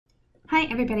Hi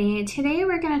everybody, today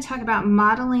we're going to talk about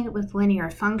modeling with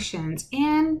linear functions,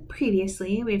 and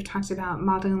previously we've talked about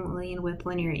modeling with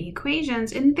linear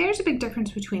equations, and there's a big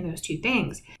difference between those two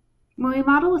things. When we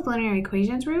model with linear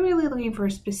equations, we're really looking for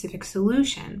a specific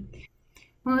solution.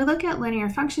 When we look at linear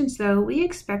functions though, we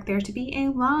expect there to be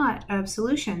a lot of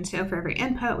solutions, so for every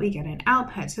input we get an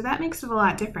output, so that makes it a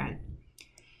lot different.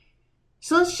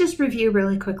 So let's just review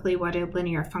really quickly what a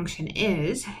linear function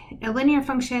is. A linear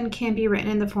function can be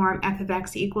written in the form f of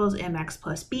x equals mx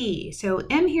plus b. So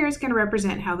m here is going to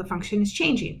represent how the function is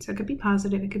changing. So it could be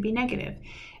positive, it could be negative.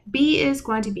 B is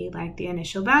going to be like the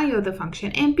initial value of the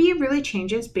function, and b really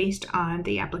changes based on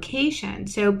the application.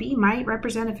 So b might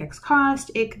represent a fixed cost,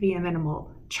 it could be a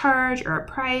minimal charge or a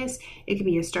price, it could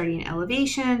be a starting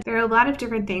elevation. There are a lot of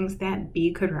different things that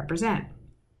b could represent.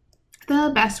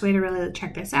 The best way to really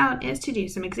check this out is to do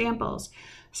some examples.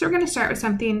 So we're going to start with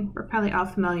something we're probably all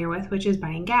familiar with, which is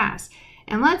buying gas.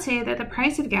 And let's say that the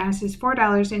price of gas is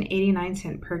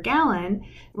 $4.89 per gallon.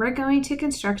 We're going to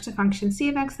construct a function c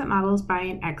of x that models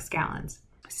buying x gallons.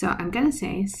 So I'm going to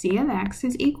say c of x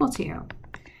is equal to,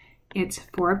 it's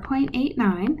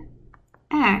 4.89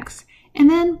 x, and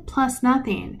then plus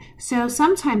nothing. So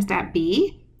sometimes that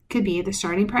b could be the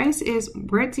starting price is,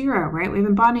 we're at 0, right? We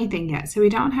haven't bought anything yet, so we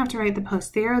don't have to write the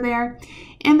post 0 there.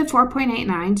 And the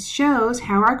 4.89 shows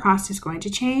how our cost is going to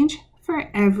change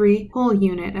for every whole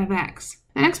unit of x.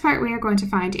 The next part, we are going to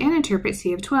find and interpret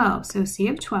c of 12. So c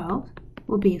of 12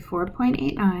 will be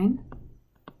 4.89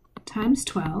 times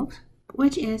 12,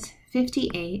 which is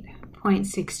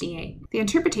 58.68. The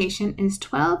interpretation is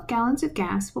 12 gallons of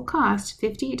gas will cost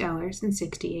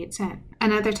 $58.68.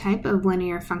 Another type of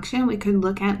linear function, we could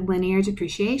look at linear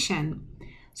depreciation.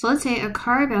 So let's say a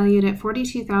car valued at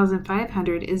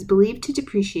 $42,500 is believed to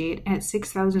depreciate at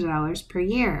 $6,000 per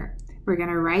year. We're going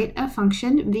to write a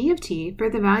function v of t for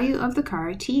the value of the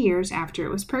car t years after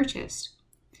it was purchased.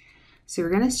 So we're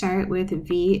going to start with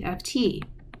v of t.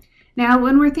 Now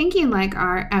when we're thinking like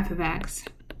our f of x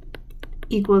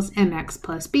equals mx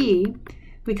plus b,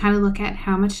 we kind of look at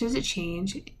how much does it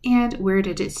change and where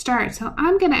did it start. So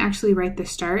I'm going to actually write the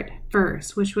start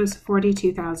first, which was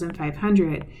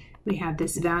 42,500. We have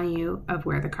this value of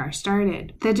where the car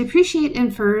started. The depreciate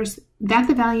infers that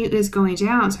the value is going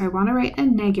down, so I want to write a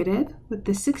negative with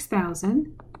the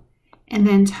 6,000 and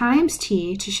then times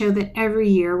t to show that every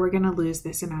year we're going to lose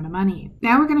this amount of money.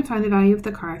 Now we're going to find the value of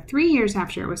the car 3 years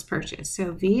after it was purchased.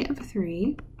 So v of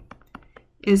 3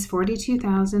 is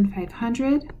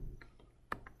 42,500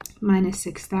 minus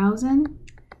 6,000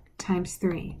 times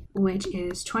 3, which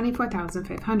is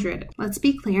 24,500. Let's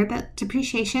be clear that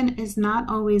depreciation is not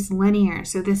always linear.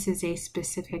 So this is a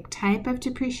specific type of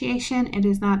depreciation. It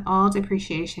is not all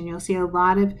depreciation. You'll see a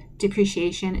lot of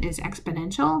depreciation is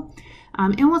exponential.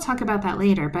 And we'll talk about that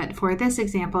later. But for this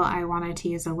example, I wanted to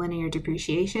use a linear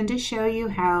depreciation to show you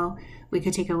how we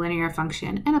could take a linear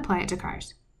function and apply it to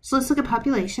cars. So let's look at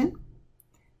population.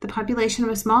 The population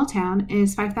of a small town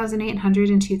is 5,800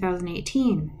 in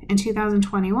 2018. In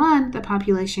 2021, the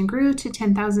population grew to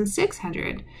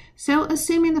 10,600. So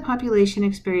assuming the population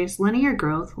experienced linear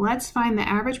growth, let's find the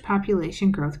average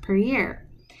population growth per year.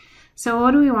 So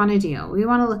what do we want to do? We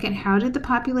want to look at how did the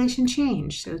population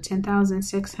change. So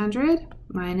 10,600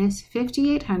 minus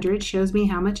 5,800 shows me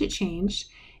how much it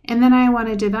changed. And then I want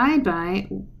to divide by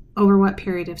over what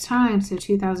period of time? So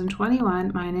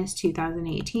 2021 minus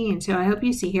 2018. So I hope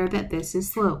you see here that this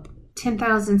is slope.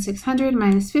 10,600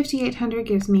 minus 5,800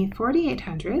 gives me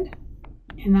 4,800,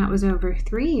 and that was over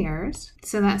 3 years.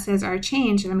 So that says our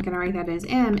change, and I'm going to write that as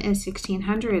m, is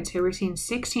 1,600. So we're seeing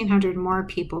 1,600 more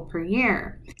people per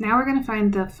year. Now we're going to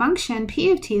find the function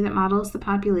p of t that models the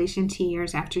population t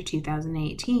years after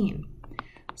 2018.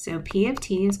 So p of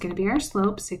t is going to be our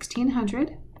slope,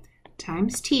 1,600.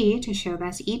 Times t to show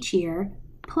that's each year,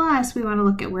 plus we want to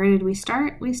look at where did we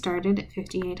start? We started at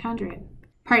 5,800.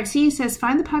 Part C says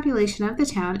find the population of the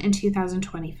town in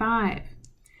 2025.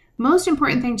 Most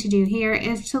important thing to do here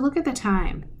is to look at the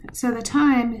time. So the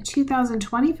time,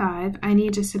 2025, I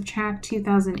need to subtract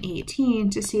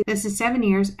 2018 to see this is 7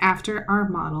 years after our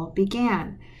model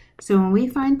began. So when we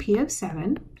find p of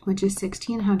 7, which is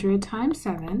 1,600 times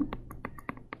 7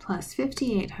 plus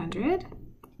 5,800,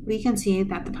 we can see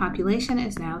that the population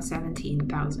is now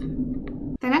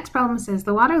 17,000. The next problem says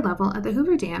the water level at the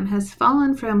Hoover Dam has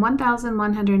fallen from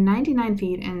 1,199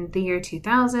 feet in the year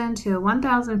 2000 to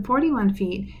 1,041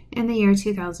 feet in the year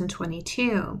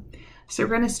 2022. So we're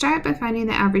going to start by finding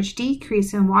the average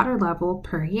decrease in water level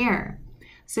per year.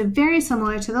 So very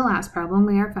similar to the last problem,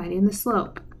 we are finding the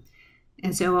slope.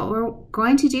 And so what we're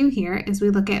going to do here is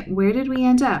we look at where did we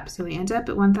end up. So we end up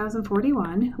at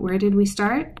 1,041. Where did we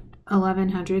start?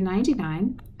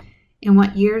 $1,199. And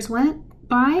what years went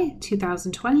by?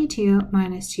 2022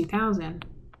 minus 2000.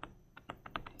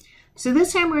 So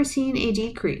this time we're seeing a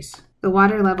decrease. The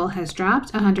water level has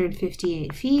dropped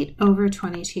 158 feet over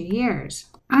 22 years.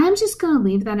 I'm just going to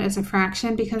leave that as a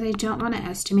fraction because I don't want to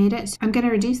estimate it. So I'm going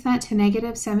to reduce that to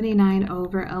negative 79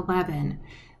 over 11.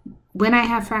 When I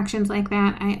have fractions like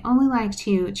that, I only like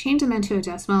to change them into a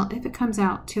decimal if it comes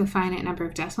out to a finite number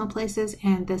of decimal places,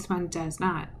 and this one does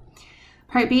not.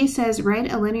 Part B says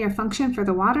write a linear function for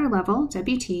the water level,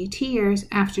 WT, t years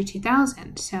after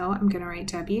 2000. So I'm going to write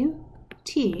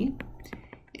WT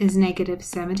is negative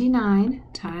 79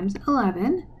 times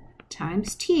 11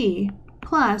 times t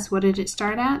plus, what did it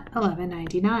start at?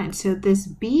 1199. So this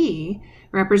B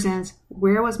represents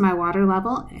where was my water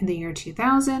level in the year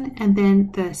 2000, and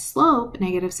then the slope,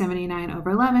 negative 79 over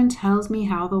 11, tells me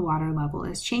how the water level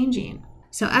is changing.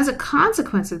 So as a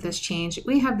consequence of this change,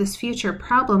 we have this future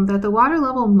problem that the water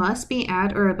level must be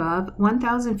at or above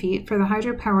 1,000 feet for the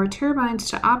hydropower turbines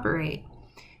to operate.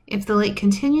 If the lake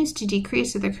continues to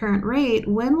decrease at the current rate,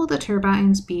 when will the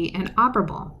turbines be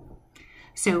inoperable?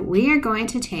 So we are going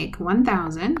to take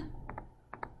 1,000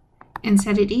 and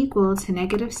set it equal to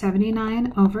negative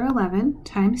 79 over 11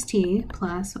 times t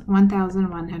plus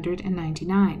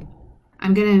 1,199.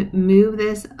 I'm going to move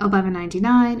this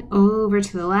 1199 over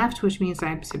to the left, which means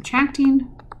I'm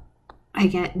subtracting. I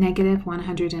get negative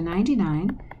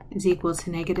 199 is equal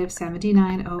to negative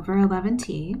 79 over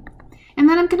 11t. And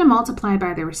then I'm going to multiply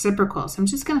by the reciprocal. So I'm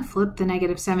just going to flip the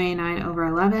negative 79 over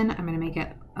 11. I'm going to make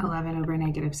it 11 over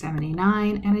negative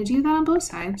 79. And I do that on both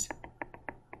sides.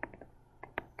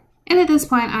 And at this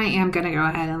point, I am going to go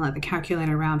ahead and let the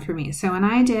calculator round for me. So when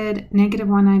I did negative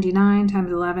 199 times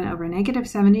 11 over negative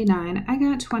 79, I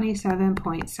got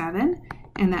 27.7,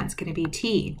 and that's going to be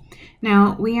t.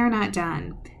 Now, we are not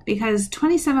done because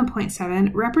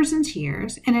 27.7 represents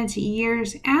years, and it's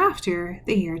years after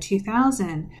the year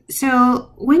 2000.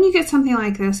 So when you get something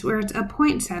like this where it's a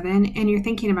 0.7 and you're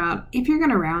thinking about if you're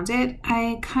going to round it,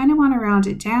 I kind of want to round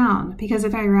it down because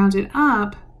if I round it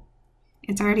up,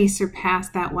 it's already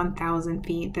surpassed that 1,000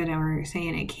 feet that we're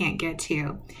saying it can't get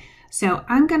to. So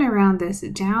I'm going to round this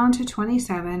down to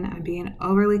 27. I'm being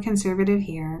overly conservative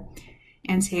here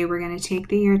and say we're going to take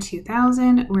the year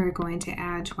 2000, we're going to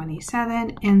add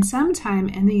 27, and sometime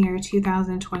in the year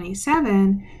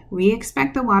 2027, we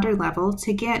expect the water level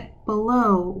to get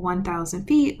below 1,000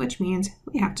 feet, which means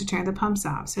we have to turn the pumps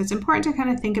off. So it's important to kind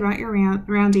of think about your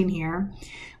rounding here.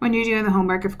 When you're doing the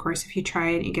homework, of course, if you try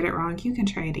it and you get it wrong, you can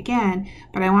try it again,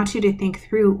 but I want you to think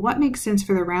through what makes sense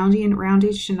for the rounding.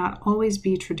 Rounding should not always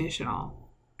be traditional.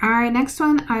 All right, next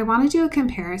one, I want to do a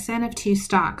comparison of two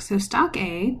stocks. So stock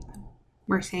A,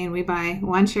 we're saying we buy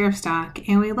one share of stock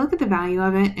and we look at the value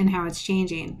of it and how it's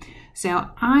changing. So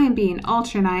I am being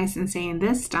ultra nice and saying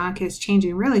this stock is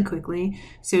changing really quickly.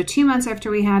 So 2 months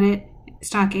after we had it,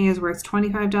 stock A is worth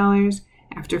 $25.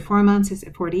 After 4 months, it's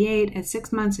at $48. At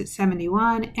 6 months, it's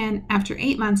 $71. And after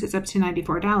 8 months, it's up to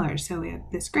 $94. So we have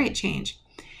this great change.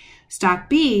 Stock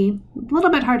B, a little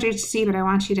bit harder to see, but I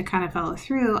want you to kind of follow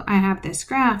through. I have this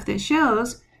graph that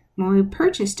shows when we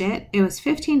purchased it, it was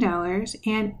 $15,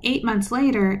 and 8 months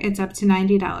later, it's up to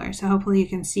 $90. So hopefully you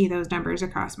can see those numbers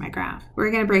across my graph.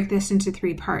 We're going to break this into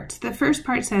 3 parts. The first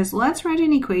part says, let's write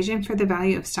an equation for the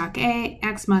value of stock A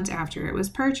X months after it was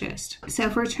purchased. So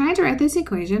if we're trying to write this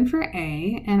equation for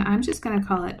A, and I'm just going to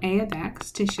call it A of X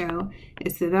to show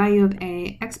it's the value of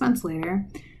A X months later,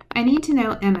 I need to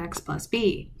know MX plus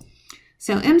B.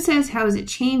 So M says, how is it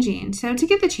changing? So to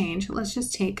get the change, let's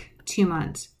just take 2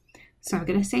 months. So I'm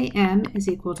going to say M is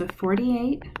equal to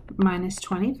 48 minus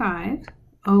 25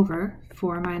 over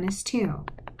 4 minus 2.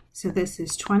 So this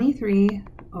is 23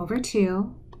 over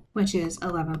 2, which is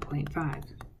 11.5.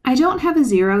 I don't have a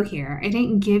 0 here. I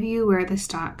didn't give you where the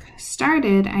stock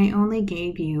started. I only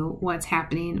gave you what's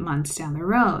happening months down the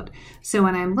road. So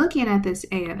when I'm looking at this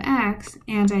A of X,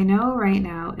 and I know right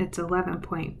now it's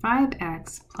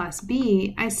 11.5X plus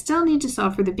B, I still need to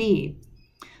solve for the B.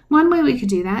 One way we could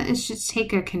do that is just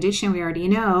take a condition we already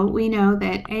know. We know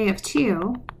that A of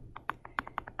 2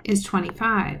 is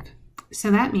 25.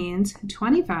 So that means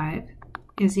 25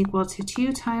 is equal to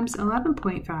 2 times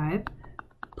 11.5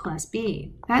 plus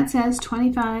B. That says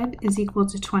 25 is equal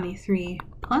to 23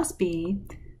 plus B,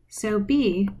 so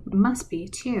B must be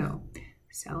 2.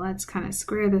 So let's kind of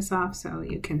square this off so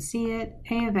you can see it.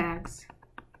 A of X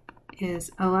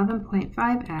is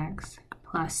 11.5X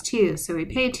plus 2. So we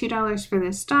paid $2 for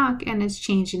this stock and it's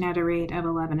changing at a rate of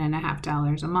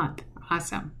 $11.50 a month.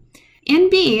 Awesome.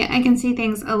 In B, I can see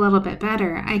things a little bit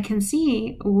better. I can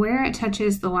see where it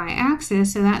touches the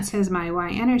y-axis, so that says my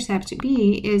y-intercept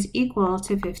B is equal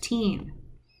to 15.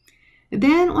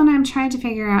 Then when I'm trying to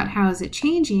figure out how is it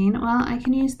changing, well, I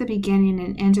can use the beginning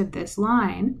and end of this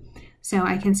line. So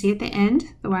I can see at the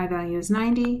end, the y value is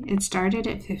 90. It started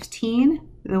at 15.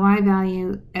 The y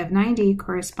value of 90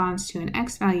 corresponds to an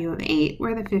x value of 8,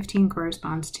 where the 15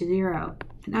 corresponds to 0.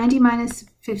 90 minus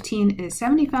 15 is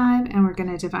 75, and we're going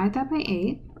to divide that by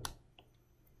 8,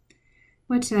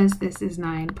 which says this is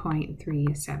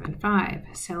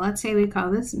 9.375. So let's say we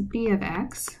call this b of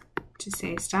x to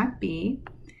say stock b.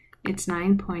 It's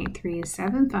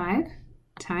 9.375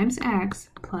 times x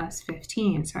plus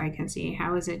 15. So I can see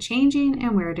how is it changing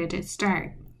and where did it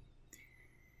start.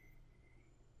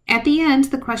 At the end,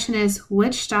 the question is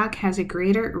which stock has a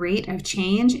greater rate of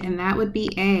change, and that would be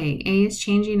A. A is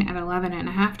changing at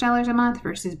 $11.50 a month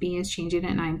versus B is changing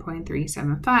at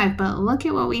 9.375. But look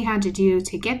at what we had to do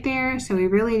to get there, so we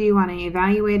really do want to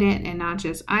evaluate it and not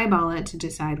just eyeball it to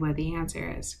decide what the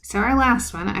answer is. So our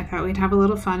last one, I thought we'd have a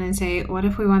little fun and say, what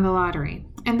if we won the lottery?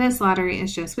 And this lottery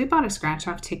is just, we bought a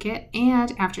scratch-off ticket,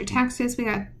 and after taxes, we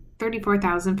got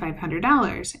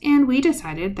 $34,500, and we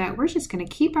decided that we're just going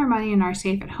to keep our money in our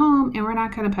safe at home and we're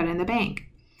not going to put it in the bank.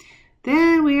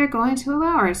 Then we are going to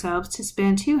allow ourselves to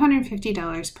spend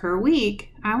 $250 per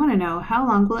week. I want to know how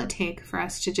long will it take for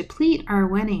us to deplete our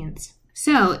winnings.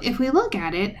 So if we look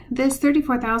at it, this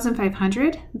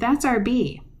 $34,500, that's our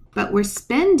B. But we're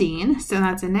spending, so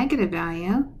that's a negative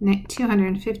value,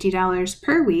 $250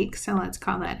 per week, so let's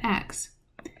call that X.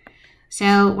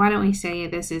 So why don't we say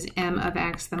this is M of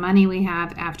X, the money we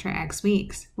have after X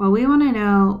weeks? Well, we want to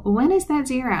know when is that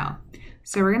 0?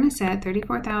 So we're going to set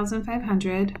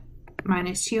 34,500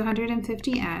 minus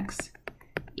 250X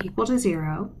equal to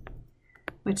 0,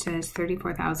 which says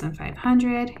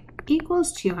 34,500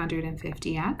 equals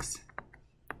 250X.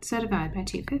 So divide by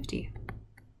 250.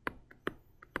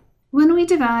 When we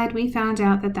divide, we found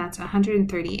out that that's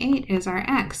 138 is our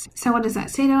x. So what does that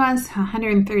say to us?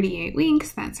 138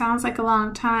 weeks. That sounds like a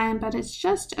long time, but it's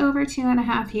just over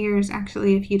 2.5 years.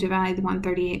 Actually, if you divide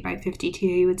 138 by 52,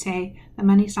 you would say the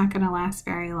money's not going to last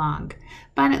very long.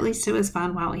 But at least it was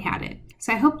fun while we had it.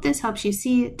 So I hope this helps you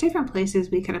see different places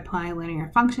we could apply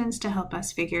linear functions to help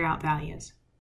us figure out values.